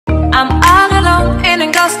I'm all alone in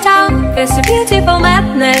a ghost town. It's a beautiful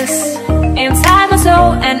madness inside my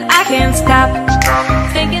soul, and I can't stop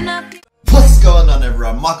thinking of. What's going on,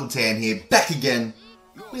 everyone? Michael Tan here, back again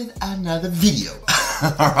with another video.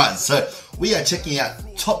 Alright, so we are checking out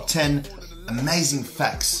top 10 amazing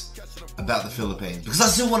facts about the Philippines, because I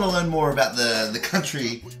still want to learn more about the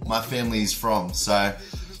country my family is from. So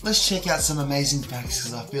let's check out some amazing facts,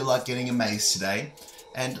 because I feel like getting amazed today,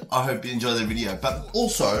 and I hope you enjoy the video. But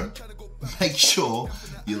also make sure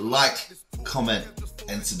you like, comment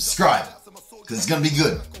and subscribe, because it's going to be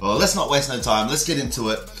good. Well, let's not waste no time, let's get into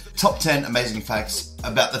it. Top 10 amazing facts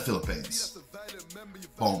about the Philippines.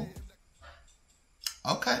 Boom.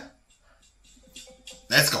 Okay.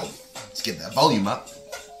 Let's go. Let's get that volume up.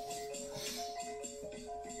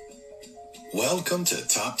 Welcome to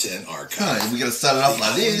Top 10 Archive. Alright, we're going to start it off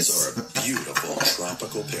like this. The islands are a beautiful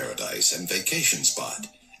tropical paradise and vacation spot.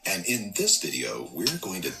 And in this video, we're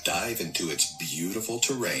going to dive into its beautiful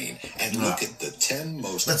terrain and look at the 10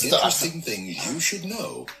 most interesting things you should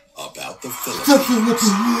know about the Philippines.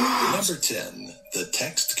 Number 10, the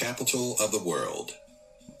text capital of the world.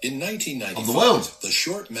 In 1995, the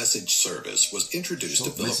short message service was introduced to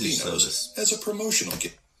Filipinos as a promotional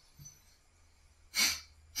gift.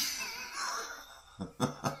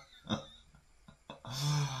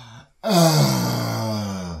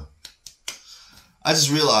 I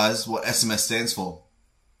just realized what SMS stands for.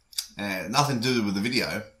 And nothing to do with the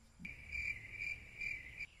video.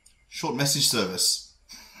 Short message service.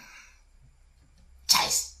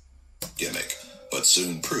 Chase. Gimmick, but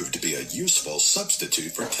soon proved to be a useful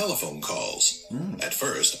substitute for telephone calls. At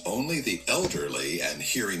first, only the elderly and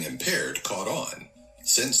hearing impaired caught on.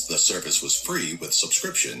 Since the service was free with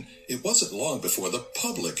subscription, it wasn't long before the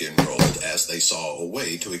public enrolled, as they saw a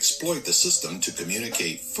way to exploit the system to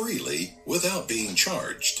communicate freely without being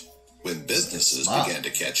charged. When businesses began to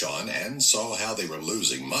catch on and saw how they were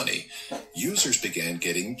losing money, users began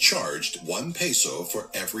getting charged 1 peso for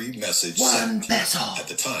every message sent. 1 peso! At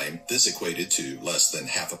the time, this equated to less than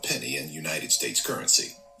half a penny in United States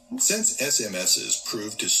currency. Since SMSs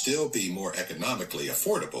proved to still be more economically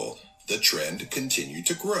affordable, the trend continued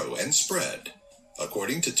to grow and spread.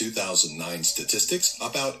 According to 2009 statistics,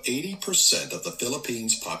 about 80% of the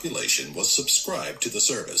Philippines' population was subscribed to the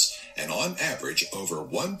service, and on average, over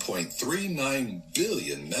 1.39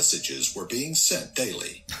 billion messages were being sent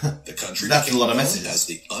daily. The country became known as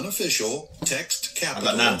the unofficial text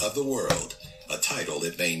capital of the world, a title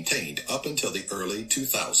it maintained up until the early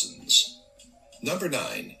 2000s. Number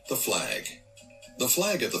 9, the flag. The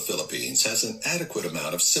flag of the Philippines has an adequate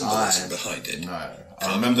amount of symbolism behind it.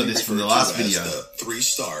 I remember this from the last video. As the 3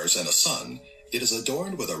 stars and a sun, it is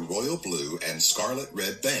adorned with a royal blue and scarlet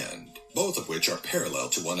red band, both of which are parallel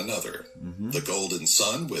to one another. The golden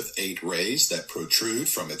sun with 8 rays that protrude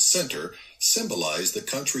from its center symbolize the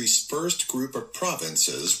country's first group of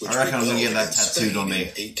provinces, which rebelled against Spain in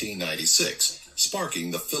 1896,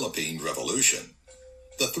 sparking the Philippine Revolution.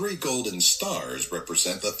 The 3 golden stars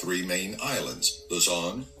represent the 3 main islands,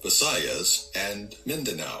 Luzon, Visayas, and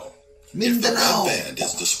Mindanao. If the red band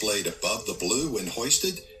is displayed above the blue when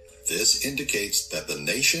hoisted, this indicates that the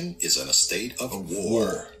nation is in a state of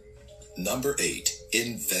war. Number 8,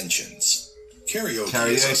 inventions. Karaoke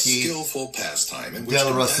is a skillful pastime in which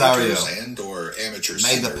competitors and/or amateur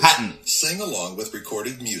singers sing along with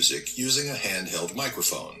recorded music using a handheld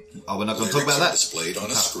microphone. We're not going to talk about that. Displayed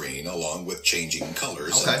on a screen along with changing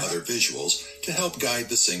colors and other visuals to help guide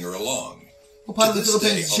the singer along. What part of the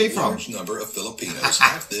Philippines is she from? A large number of Filipinos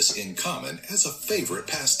have this in common as a favorite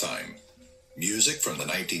pastime. Music from the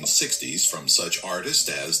 1960s from such artists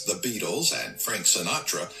as the Beatles and Frank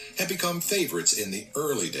Sinatra had become favorites in the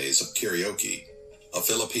early days of karaoke. A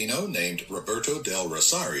Filipino named Roberto del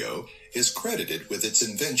Rosario is credited with its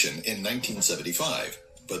invention in 1975,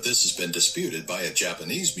 but this has been disputed by a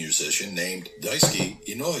Japanese musician named Daisuke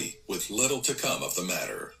Inoi, with little to come of the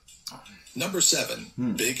matter. Number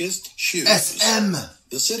 7, biggest shoes. SM!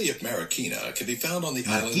 The city of Marikina can be found on the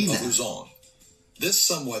island of Luzon. This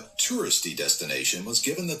somewhat touristy destination was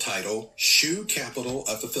given the title Shoe Capital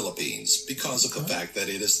of the Philippines because of the fact that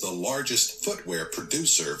it is the largest footwear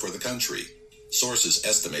producer for the country. Sources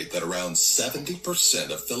estimate that around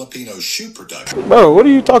 70% of Filipino shoe production Bro, what are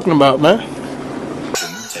you talking about, man?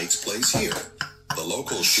 takes place here. The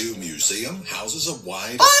local shoe museum houses a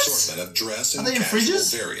wide assortment of dress and casual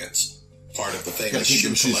variants. Part of the famous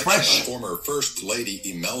shoe collection of former First Lady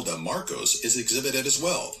Imelda Marcos is exhibited as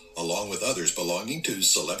well, along with others belonging to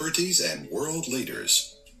celebrities and world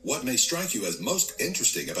leaders. What may strike you as most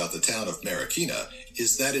interesting about the town of Marikina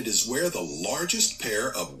is that it is where the largest pair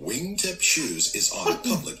of wingtip shoes is on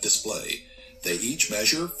public display. They each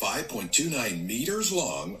measure 5.29 meters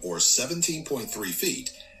long, or 17.3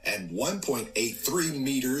 feet, and 1.83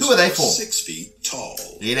 meters, Who are they or for? 6 feet tall.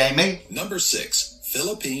 It ain't me. Number 6,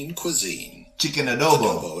 Philippine cuisine. Chicken adobo.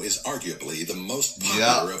 Adobo is arguably the most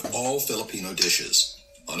popular of all Filipino dishes.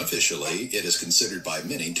 Unofficially, it is considered by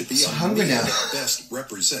many to be a hungry meal now. that best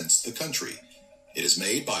represents the country. It is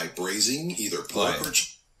made by braising either pork or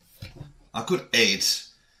I could eat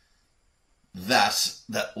that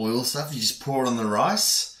oil stuff. You just pour it on the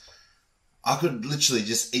rice. I could literally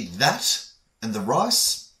just eat that and the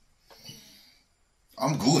rice.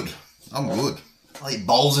 I'm good. I eat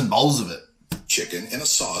bowls and bowls of it. chicken in a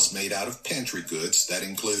sauce made out of pantry goods that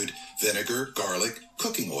include vinegar, garlic,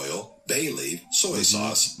 cooking oil, bay leaf, soy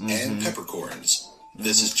sauce, and peppercorns.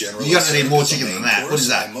 This is generally You gotta need more served as a chicken than main that. What is course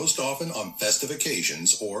that? and most often on festive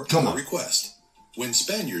occasions or Come per on. request. When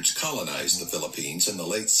Spaniards colonized the Philippines in the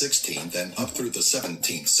late 16th and up through the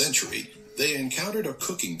 17th century, they encountered a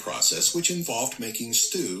cooking process which involved making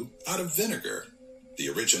stew out of vinegar. The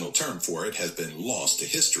original term for it has been lost to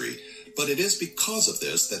history, but it is because of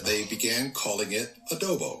this that they began calling it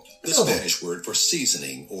adobo, the Adobo. Spanish word for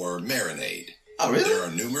seasoning or marinade. Oh, really? There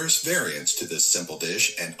are numerous variants to this simple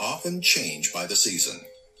dish and often change by the season.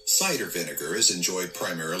 Cider vinegar is enjoyed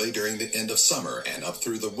primarily during the end of summer and up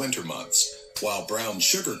through the winter months, while brown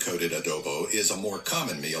sugar-coated adobo is a more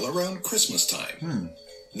common meal around Christmas time.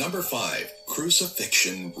 Number 5,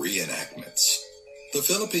 crucifixion reenactments. The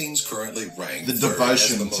Philippines currently rank The third devotion as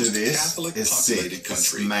the to most this Catholic is populated sick. It's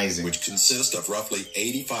country, amazing. which consists of roughly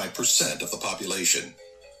 85% of the population.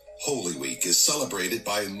 Holy Week is celebrated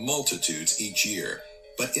by multitudes each year,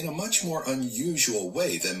 but in a much more unusual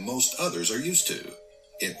way than most others are used to.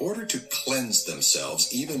 In order to cleanse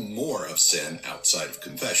themselves even more of sin outside of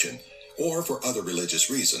confession, or for other religious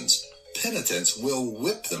reasons, penitents will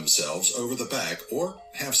whip themselves over the back or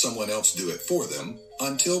have someone else do it for them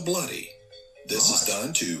until bloody. This is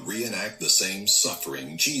done to reenact the same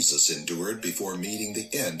suffering Jesus endured before meeting the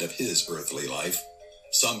end of his earthly life.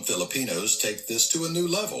 Some Filipinos take this to a new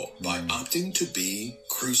level by opting to be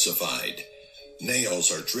crucified.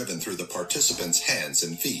 Nails are driven through the participants' hands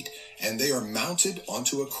and feet, and they are mounted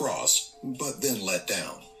onto a cross, but then let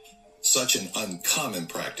down. Such an uncommon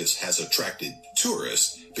practice has attracted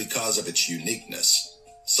tourists because of its uniqueness.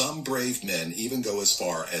 Some brave men even go as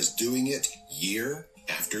far as doing it year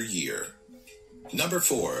after year. Number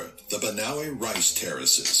 4, the Banawe Rice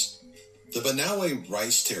Terraces. The Banawe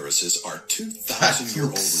Rice Terraces are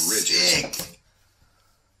 2,000-year-old ridges. Sick.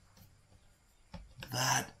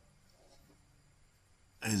 That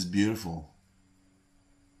is beautiful.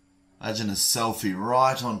 Imagine a selfie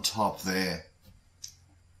right on top there.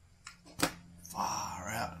 Far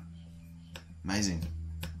out. Amazing.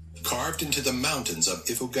 Carved into the mountains of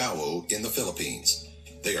Ifugao in the Philippines.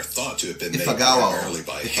 They are thought to have been made Ifugao. primarily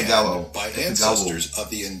by Ifugao. hand by Ifugao. ancestors of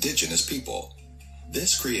the indigenous people.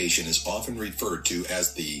 This creation is often referred to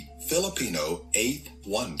as the Filipino eighth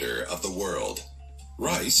wonder of the world.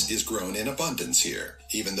 Rice is grown in abundance here,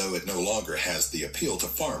 even though it no longer has the appeal to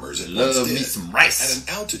farmers it once Love did. me some rice.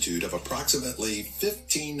 At an altitude of approximately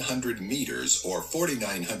 1,500 meters or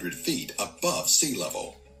 4,900 feet above sea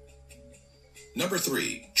level. Number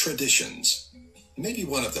 3, traditions. Maybe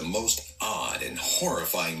one of the most odd and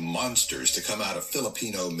horrifying monsters to come out of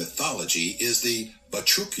Filipino mythology is the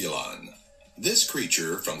Batrukulan. This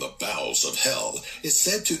creature from the bowels of hell is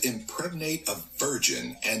said to impregnate a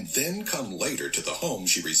virgin and then come later to the home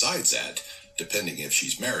she resides at, depending if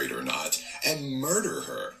she's married or not, and murder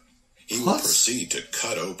her. He will What? proceed to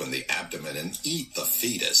cut open the abdomen and eat the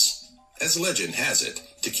fetus. As legend has it,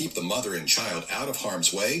 to keep the mother and child out of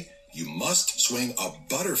harm's way, you must swing a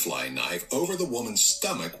butterfly knife over the woman's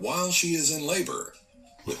stomach while she is in labor.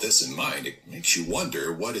 With this in mind, it makes you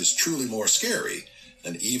wonder what is truly more scary,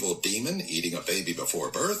 an evil demon eating a baby before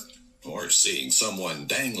birth, or seeing someone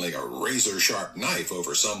dangling a razor-sharp knife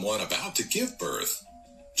over someone about to give birth.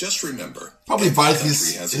 Just remember, Probably every both country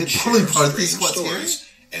is- has a probably share of both is strange quite scary. stories,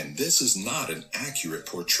 and this is not an accurate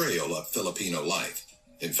portrayal of Filipino life.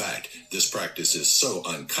 In fact, this practice is so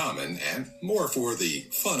uncommon and more for the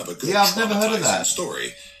fun of a good Yeah, I've never heard of traumatizing that.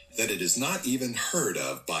 story that it is not even heard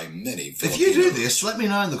of by many If Filipinos. you do this, let me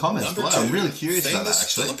know in the comments Number below. 2, I'm really curious about that, famous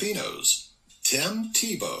actually. Filipinos. Tim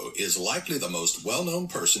Tebow is likely the most well-known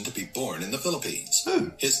person to be born in the Philippines.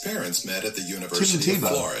 Who? His parents met at the University of Tebow.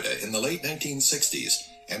 Florida in the late 1960s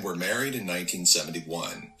and were married in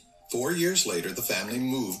 1971. 4 years later, the family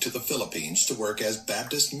moved to the Philippines to work as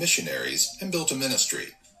Baptist missionaries and built a ministry.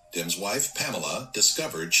 Tim's wife, Pamela,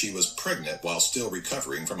 discovered she was pregnant while still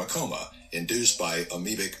recovering from a coma induced by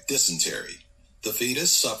amoebic dysentery. The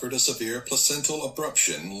fetus suffered a severe placental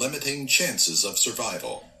abruption, limiting chances of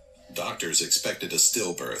survival. Doctors expected a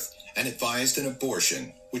stillbirth and advised an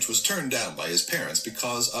abortion, which was turned down by his parents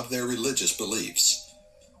because of their religious beliefs.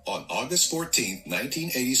 On August 14,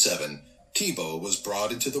 1987, Tebow was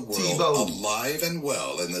brought into the world alive and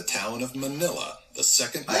well in the town of Manila, the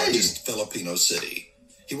second largest Filipino city.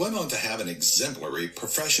 He went on to have an exemplary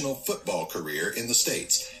professional football career in the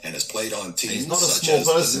States and has played on teams such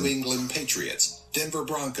as the New England Patriots, Denver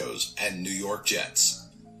Broncos, and New York Jets.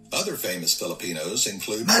 Other famous Filipinos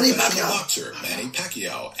include professional boxer Manny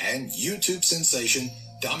Pacquiao and YouTube sensation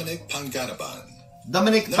Dominic Panganaban.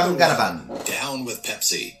 Down with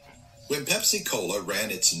Pepsi. When Pepsi Cola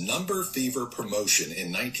ran its Number Fever promotion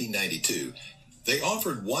in 1992, they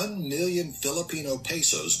offered 1 million Filipino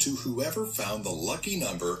pesos to whoever found the lucky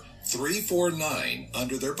number 349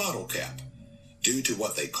 under their bottle cap. Due to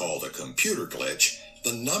what they called a computer glitch,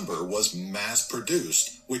 the number was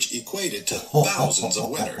mass-produced, which equated to thousands of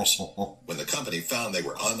winners. When the company found they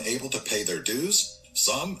were unable to pay their dues,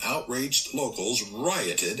 some outraged locals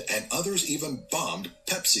rioted and others even bombed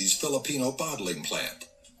Pepsi's Filipino bottling plant.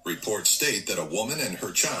 Reports state that a woman and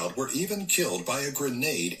her child were even killed by a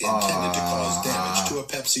grenade intended to cause damage to a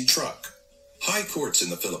Pepsi truck. High courts in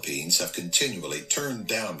the Philippines have continually turned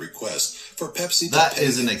down requests for Pepsi to pay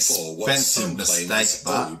in full what some claim is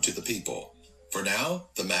owed to the people. For now,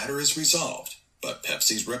 the matter is resolved, but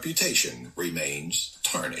Pepsi's reputation remains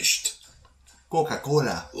tarnished.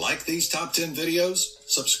 Coca-Cola. Like these top 10 videos?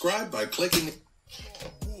 Subscribe by clicking...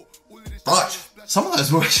 Right. Some of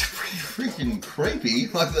those were actually pretty freaking creepy.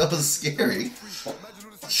 Like, that was scary.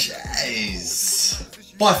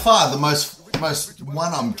 Jeez. By far, the most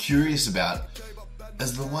one I'm curious about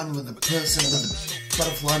is the one with the person with the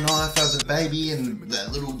butterfly knife over the baby and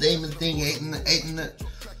that little demon thing eating it.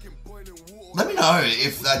 Let me know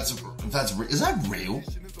if that's is that real?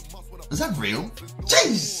 Is that real?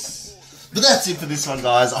 Jeez. But that's it for this one,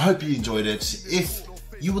 guys. I hope you enjoyed it. If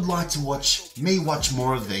you would like to watch me watch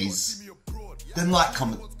more of these, then like,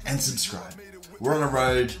 comment, and subscribe. We're on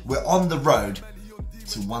the road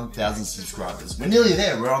to 1,000 subscribers. We're nearly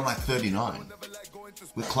there. We're on like 39.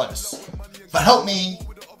 We're close. But help me,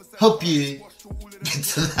 help you get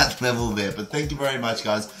to that level there. But thank you very much,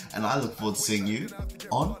 guys. And I look forward to seeing you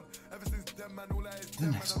on the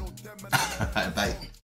next one. Bye.